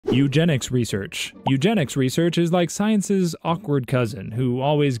Eugenics research. Eugenics research is like science's awkward cousin, who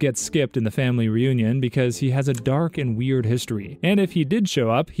always gets skipped in the family reunion because he has a dark and weird history. And if he did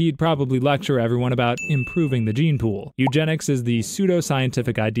show up, he'd probably lecture everyone about improving the gene pool. Eugenics is the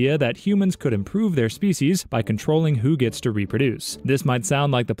pseudo-scientific idea that humans could improve their species by controlling who gets to reproduce. This might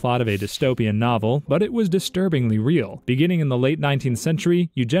sound like the plot of a dystopian novel, but it was disturbingly real. Beginning in the late 19th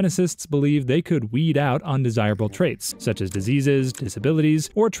century, eugenicists believed they could weed out undesirable traits, such as diseases, disabilities,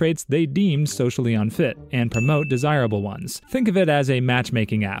 or traits they deemed socially unfit, and promote desirable ones. Think of it as a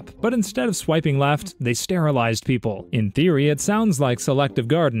matchmaking app, but instead of swiping left, they sterilized people. In theory, it sounds like selective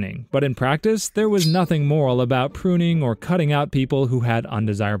gardening, but in practice, there was nothing moral about pruning or cutting out people who had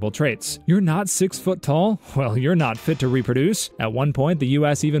undesirable traits. You're not 6 foot tall? Well, you're not fit to reproduce. At one point, the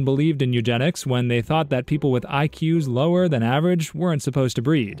US even believed in eugenics when they thought that people with IQs lower than average weren't supposed to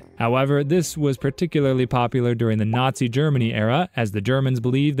breed. However, this was particularly popular during the Nazi Germany era, as the Germans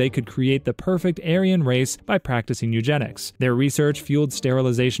believed they could create the perfect Aryan race by practicing eugenics. Their research fueled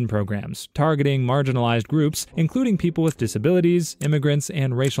sterilization programs, targeting marginalized groups, including people with disabilities, immigrants,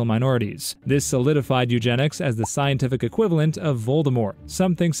 and racial minorities. This solidified eugenics as the scientific equivalent of Voldemort,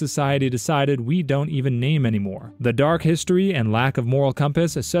 something society decided we don't even name anymore. The dark history and lack of moral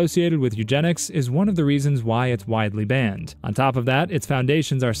compass associated with eugenics is one of the reasons why it's widely banned. On top of that, its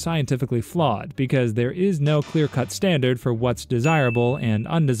foundations are scientifically flawed, because there is no clear-cut standard for what's desirable and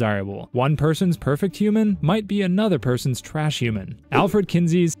undesirable. One person's perfect human might be another person's trash human. Alfred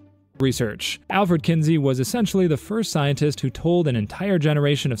Kinsey's research. Alfred Kinsey was essentially the first scientist who told an entire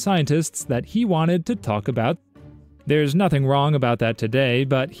generation of scientists that he wanted to talk about. There's nothing wrong about that today,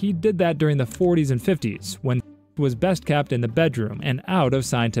 but he did that during the 40s and 50s, when was best kept in the bedroom and out of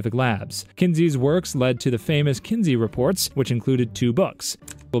scientific labs. Kinsey's works led to the famous Kinsey reports, which included 2 books: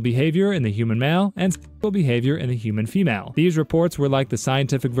 Sexual Behavior in the Human Male and Sexual Behavior in the Human Female. These reports were like the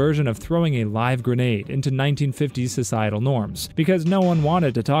scientific version of throwing a live grenade into 1950s societal norms, because no one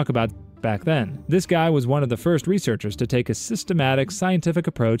wanted to talk about back then. This guy was one of the first researchers to take a systematic scientific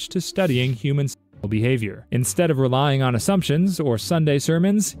approach to studying human behavior. Instead of relying on assumptions or Sunday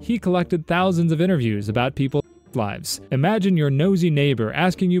sermons, he collected thousands of interviews about people's lives. Imagine your nosy neighbor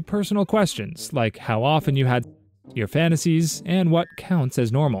asking you personal questions, like how often you had your fantasies, and what counts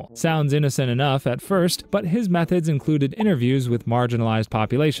as normal. Sounds innocent enough at first, but his methods included interviews with marginalized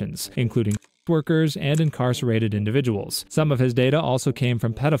populations, including workers and incarcerated individuals. Some of his data also came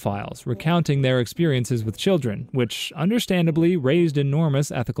from pedophiles, recounting their experiences with children, which understandably raised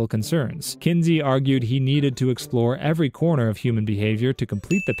enormous ethical concerns. Kinsey argued he needed to explore every corner of human behavior to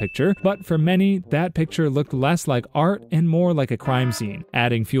complete the picture, but for many, that picture looked less like art and more like a crime scene.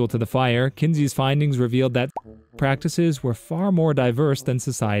 Adding fuel to the fire, Kinsey's findings revealed that practices were far more diverse than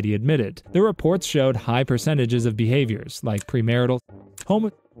society admitted. The reports showed high percentages of behaviors, like premarital,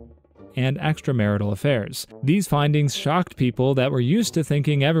 and extramarital affairs. These findings shocked people that were used to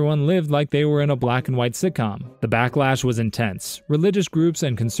thinking everyone lived like they were in a black and white sitcom. The backlash was intense. Religious groups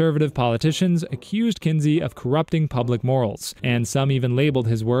and conservative politicians accused Kinsey of corrupting public morals, and some even labeled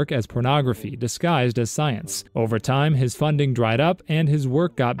his work as pornography disguised as science. Over time, his funding dried up and his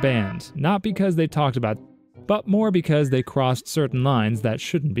work got banned, not because they talked about, but more because they crossed certain lines that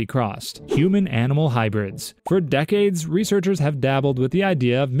shouldn't be crossed. Human-animal hybrids. For decades, researchers have dabbled with the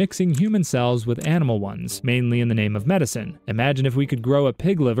idea of mixing human cells with animal ones, mainly in the name of medicine. Imagine if we could grow a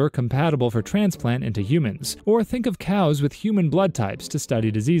pig liver compatible for transplant into humans, or think of cows with human blood types to study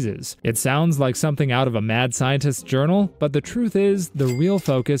diseases. It sounds like something out of a mad scientist's journal, but the truth is, the real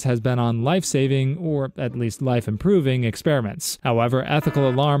focus has been on life-saving, or at least life-improving, experiments. However, ethical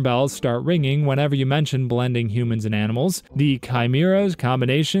alarm bells start ringing whenever you mention blending humans and animals. The chimeras,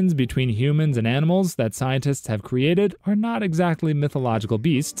 combinations between humans and animals that scientists have created, are not exactly mythological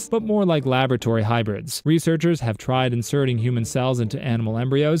beasts, but more like laboratory hybrids. Researchers have tried inserting human cells into animal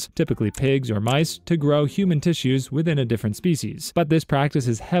embryos, typically pigs or mice, to grow human tissues within a different species. But this practice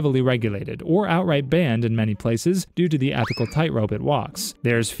is heavily regulated, or outright banned in many places, due to the ethical tightrope it walks.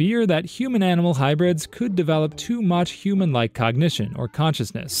 There's fear that human-animal hybrids could develop too much human-like cognition or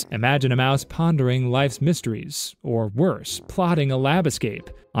consciousness. Imagine a mouse pondering life's mysteries, or worse, plotting a lab escape.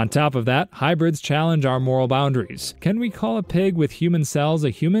 On top of that, hybrids challenge our moral boundaries. Can we call a pig with human cells a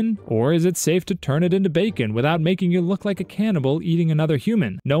human? Or is it safe to turn it into bacon without making you look like a cannibal eating another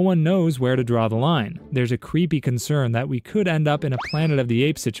human? No one knows where to draw the line. There's a creepy concern that we could end up in a Planet of the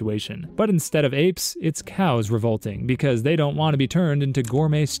Apes situation. But instead of apes, it's cows revolting because they don't want to be turned into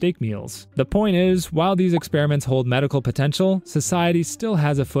gourmet steak meals. The point is, while these experiments hold medical potential, society still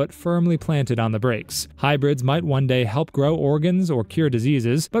has a foot firmly planted on the brakes. Hybrids might one day help grow organs or cure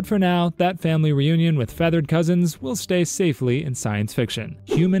diseases, references, but for now, that family reunion with feathered cousins will stay safely in science fiction.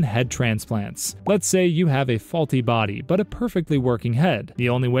 Human head transplants. Let's say you have a faulty body, but a perfectly working head. The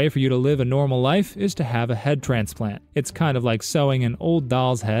only way for you to live a normal life is to have a head transplant. It's kind of like sewing an old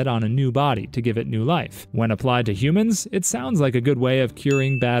doll's head on a new body to give it new life. When applied to humans, it sounds like a good way of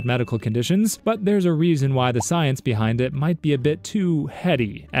curing bad medical conditions, but there's a reason why the science behind it might be a bit too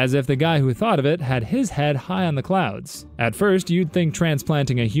heady, as if the guy who thought of it had his head high on the clouds. At first, you'd think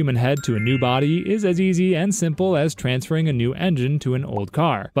transplanting a human head to a new body is as easy and simple as transferring a new engine to an old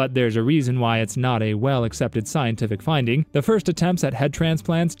car, but there's a reason why it's not a well-accepted scientific finding. The first attempts at head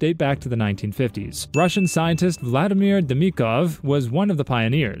transplants date back to the 1950s. Russian scientist Vladimir Demikov was one of the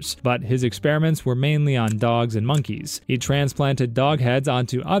pioneers, but his experiments were mainly on dogs and monkeys. He transplanted dog heads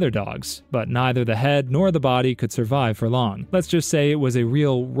onto other dogs, but neither the head nor the body could survive for long. Let's just say it was a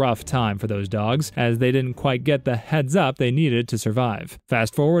real rough time for those dogs, as they didn't quite get the heads up they needed to survive.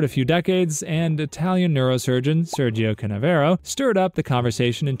 Fast forward a few decades, and Italian neurosurgeon Sergio Canavero stirred up the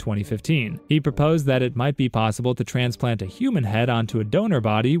conversation in 2015. He proposed that it might be possible to transplant a human head onto a donor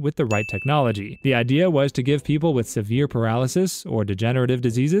body with the right technology. The idea was to give people with severe paralysis or degenerative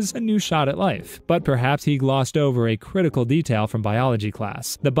diseases a new shot at life. But perhaps he glossed over a critical detail from biology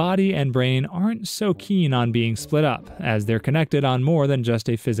class. The body and brain aren't so keen on being split up, as they're connected on more than just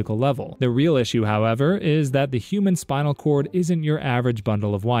a physical level. The real issue, however, is that the human spinal cord isn't your average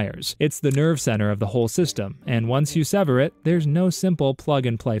bundle of wires. It's the nerve center of the whole system, and once you sever it, there's no simple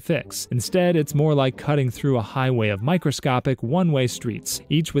plug-and-play fix. Instead, it's more like cutting through a highway of microscopic one-way streets,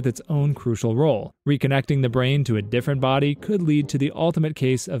 each with its own crucial role. Reconnecting the brain to a different body could lead to the ultimate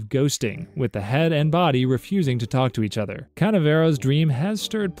case of ghosting, with the head and body refusing to talk to each other. Canavero's dream has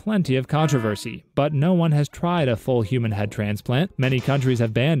stirred plenty of controversy, but no one has tried a full human head transplant. Many countries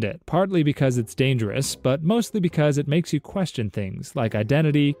have banned it, partly because it's dangerous, but mostly because it makes you question things like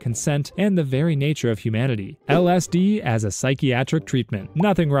identity, consent, and the very nature of humanity. LSD as a psychiatric treatment.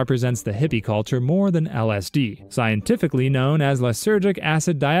 Nothing represents the hippie culture more than LSD, scientifically known as lysergic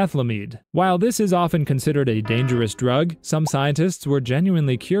acid diethylamide. While this is often considered a dangerous drug, some scientists were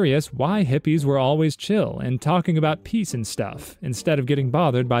genuinely curious why hippies were always chill and talking about peace and stuff, instead of getting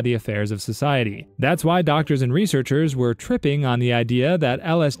bothered by the affairs of society. That's why doctors and researchers were tripping on the idea that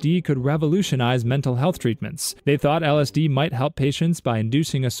LSD could revolutionize mental health treatments. They thought LSD might help patients by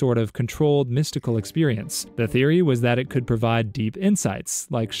inducing a sort of controlled, mystical experience. The theory was that it could provide deep insights,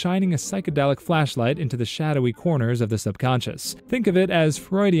 like shining a psychedelic flashlight into the shadowy corners of the subconscious. Think of it as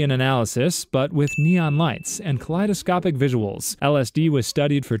Freudian analysis, but with neon lights and kaleidoscopic visuals. LSD was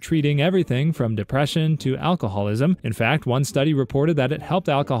studied for treating everything from depression to alcoholism. In fact, one study reported that it helped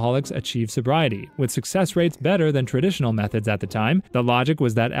alcoholics achieve sobriety, with success rates better than traditional methods at the time. The logic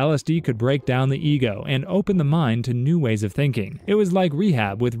was that LSD could break down the ego and open the mind to new ways of thinking. It was like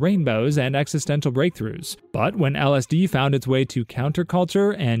rehab with rainbows and existential breakthroughs. But when LSD found its way to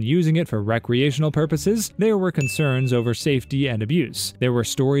counterculture and using it for recreational purposes, there were concerns over safety and abuse. There were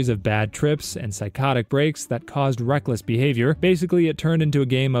stories of bad trips and psychotic breaks that caused reckless behavior. Basically, it turned into a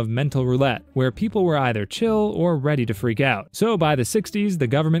game of mental roulette, where people were either chill or ready to freak out. So by the 60s, the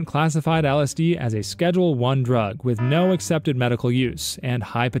government classified LSD as a Schedule I drug with no accepted medical use and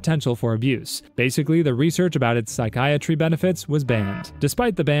high potential for abuse. Basically, the research about its psychiatry benefits was banned.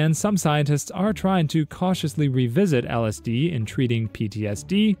 Despite the ban, some scientists are trying to cautiously revisit LSD in treating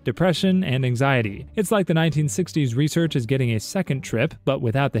PTSD, depression, and anxiety. It's like the 1960s research is getting a second trip, but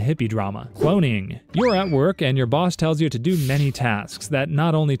without the hippie drama. Cloning. You're at work and your boss tells you to do many tasks that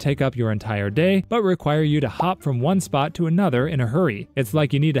not only take up your entire day, but require you to hop from one spot to another in a hurry. It's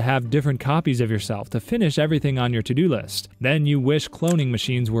like you need to have different copies of yourself to finish everything on your to-do list. Then you wish cloning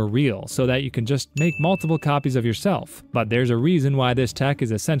machines were real so that you can just make multiple copies of yourself. But there's a reason why this tech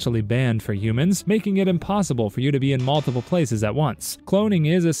is essentially banned for humans, making it impossible for you to be in multiple places at once.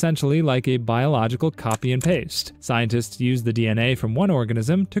 Cloning is essentially like a biological copy and paste. Scientists use the DNA from one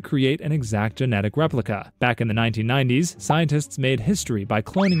organism to create an exact genetic replica. Back in the 1990s, scientists made history by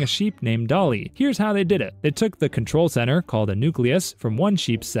cloning a sheep named Dolly. Here's how they did it. They took the control center, called a nucleus, from one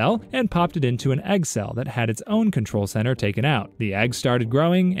sheep's cell and popped it into an egg cell that had its own control center taken out. The egg started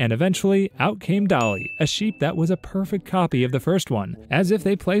growing, and eventually, out came Dolly, a sheep that was a perfect copy of the first one, as if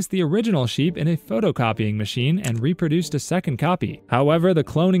they placed the original sheep in a photocopying machine and reproduced a second copy. However, the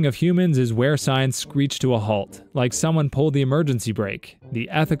cloning of humans is where science screeched to a halt, like someone pulled the emergency brake. The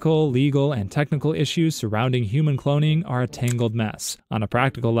ethical, legal, and technical issues surrounding human cloning are a tangled mess. On a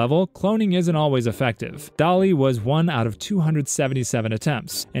practical level, cloning isn't always effective. Dolly was 1 out of 277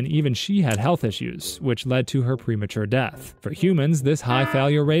 attempts, and even she had health issues, which led to her premature death. For humans, this high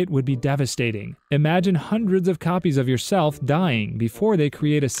failure rate would be devastating. Imagine hundreds of copies of yourself dying before they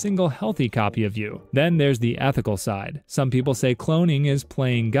create a single healthy copy of you. Then there's the ethical side. Some people say cloning is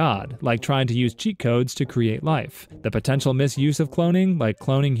playing God, like trying to use cheat codes to create life. The potential misuse of cloning, like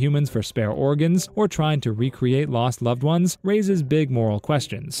cloning humans for spare organs or trying to recreate lost loved ones, raises big moral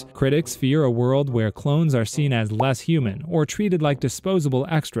questions. Critics fear a world where clones are seen as less human or treated like disposable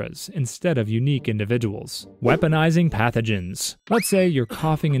extras instead of unique individuals. Weaponizing pathogens. Let's say you're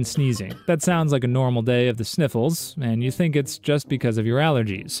coughing and sneezing. That sounds like a normal day of the sniffles, and you think it's just because of your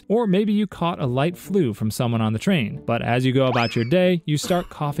allergies. Or maybe you caught a light flu from someone on the train, but as you go about your day, you start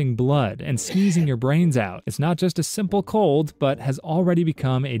coughing blood and sneezing your brains out. It's not just a simple cold, but has already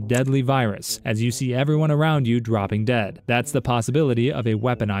become a deadly virus, as you see everyone around you dropping dead. That's the possibility of a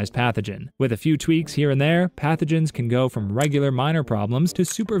weaponized pathogen. With a few tweaks here and there, pathogens can go from regular minor problems to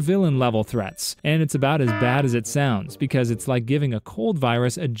supervillain level threats. And it's about as bad as it sounds, because it's like giving a cold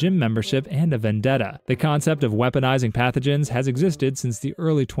virus a gym membership and a vendetta. The concept of weaponizing pathogens has existed since the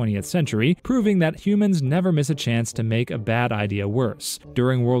early 20th century, proving that humans never miss a chance to make a bad idea worse.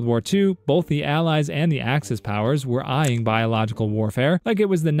 During World War II, both the Allies and the Axis powers were eyeing biological warfare like it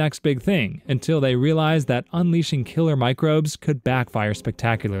was the next big thing, until they realized that unleashing killer microbes could backfire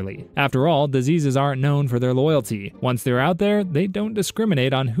spectacularly. After all, diseases aren't known for their loyalty. Once they're out there, they don't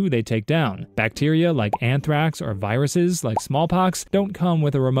discriminate on who they take down. Bacteria like anthrax or viruses like smallpox don't come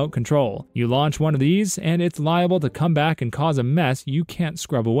with a remote control. You launch one of these, and it's liable to come back and cause a mess you can't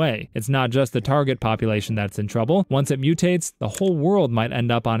scrub away. It's not just the target population that's in trouble. Once it mutates, the whole world might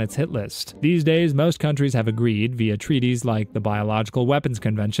end up on its hit list. These days, most countries have agreed, via treaties like the Biological Weapons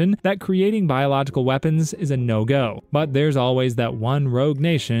Convention, that creating biological weapons is a no-go. But there's always that one rogue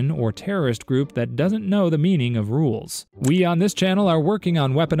nation or terrorist group that doesn't know the meaning of rules. We on this channel are working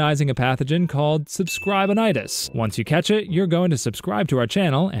on weaponizing a pathogen called subscribinitis. Once you catch it, you're going to subscribe to our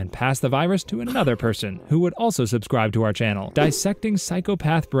channel and pass the virus to another person who would also subscribe to our channel. Dissecting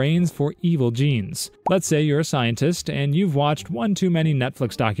psychopath brains for evil genes. Let's say you're a scientist and you've watched one too many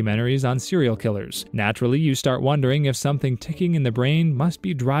Netflix documentaries on serial killers. Naturally, you start wondering if something ticking in the brain must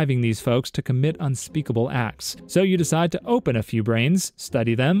be driving these folks to commit unspeakable acts. So you decide to open a few brains,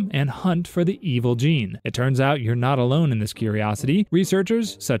 study them, and hunt for the evil gene. It turns out you're not alone in this curiosity.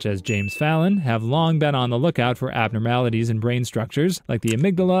 Researchers, such as James Fallon, have long been on the lookout for abnormalities in brain structures like the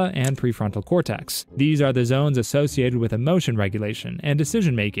amygdala and prefrontal cortex. These are the zones associated with emotion regulation and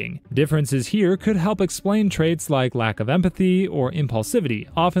decision-making. Differences here could help explain traits like lack of empathy or impulsivity,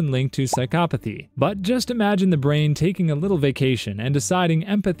 often linked to psychopathy. But just imagine the brain taking a little vacation and deciding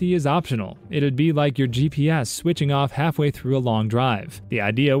empathy is optional. It'd be like your GPS switching off halfway through a long drive. The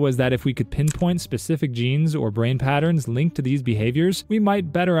idea was that if we could pinpoint specific genes or brain patterns linked to these behaviors, we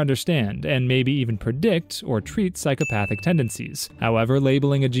might better understand and maybe even predict or treat psychopathic tendencies. However,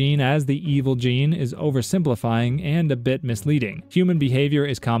 labeling a gene as the evil gene is oversimplifying and a bit misleading. Human behavior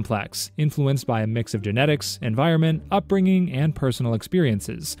is complex, influenced by a mix of genetics, environment, upbringing, and personal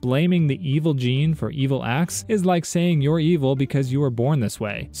experiences. Blaming the evil gene for evil acts is like saying you're evil because you were born this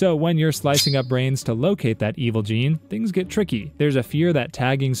way. So when you're slicing up brains to locate that evil gene, things get tricky. There's a fear that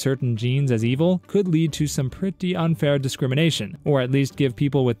tagging certain genes as evil could lead to some pretty unfair discrimination, or at least give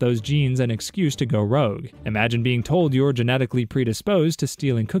people with those genes an excuse to go rogue. Imagine being told you're genetically predisposed to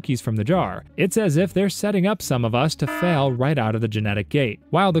stealing cookies from the jar. It's as if they're setting up some of us to fail right out of the genetic gate.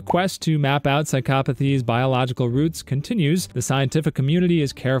 While the quest to map out psychopathy's biological roots continues, the scientific community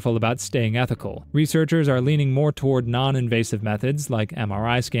is careful about staying ethical. Researchers are leaning more toward non-invasive methods like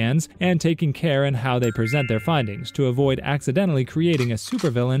MRI scans and taking care in how they present their findings to avoid accidentally creating a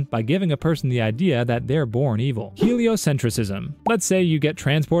supervillain by giving a person the idea that they're born evil. HeliocentricISM. Let's say you get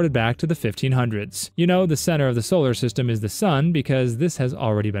transported back to the 1500s. You know the center of the solar system is the sun because this has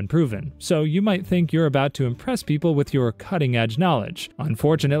already been proven. So you might think you're about to impress people with your cutting-edge knowledge.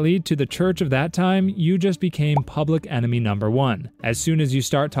 Unfortunately, to the church of that time, you just became public enemy number one. As soon as you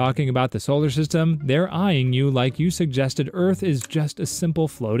start talking about the solar system, they're eyeing you like you suggested Earth is just a simple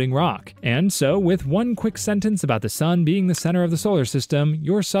floating rock. And so, with one quick sentence about the sun being the center of the solar system,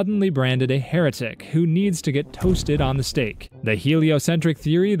 you're suddenly branded a heretic who needs to get toasted on the stake. The heliocentric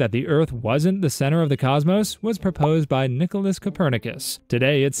theory that the Earth wasn't the center of the cosmos was proposed by Nicholas Copernicus.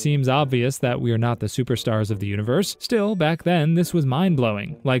 Today, it seems obvious that we are not the superstars of the universe. Still, back then, this was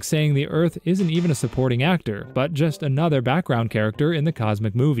mind-blowing, like saying the Earth isn't even a supporting actor, but just another background character in the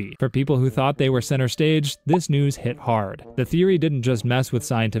cosmic movie. For people who thought they were center stage, this news hit hard. The theory didn't just mess with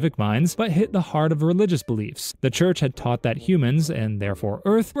scientific minds, but hit the heart of religious beliefs. The church had taught that humans, and therefore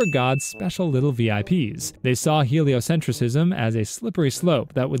Earth, were God's special little VIPs. They saw heliocentricism as a slippery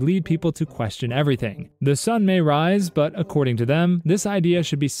slope that would lead people to question everything. The sun may rise, but according to them, this idea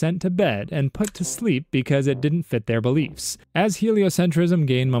should be sent to bed and put to sleep because it didn't fit their beliefs. As heliocentrism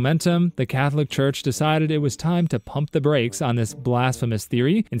gained momentum, the Catholic Church decided it was time to pump the brakes on this blasphemous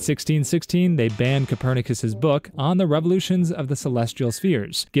theory. In 1616, they banned Copernicus's book On the Revolutions of the Celestial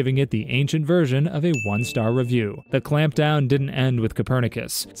Spheres, giving it the ancient version of a one-star review. The clampdown didn't end with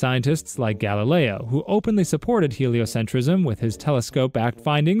Copernicus. Scientists like Galileo, who openly supported heliocentrism with his telescope-backed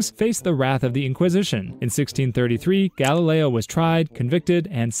findings, faced the wrath of the Inquisition. In 1633, Galileo was tried, convicted,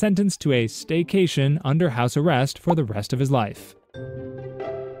 and sentenced to a staycation under house arrest for the rest of his life.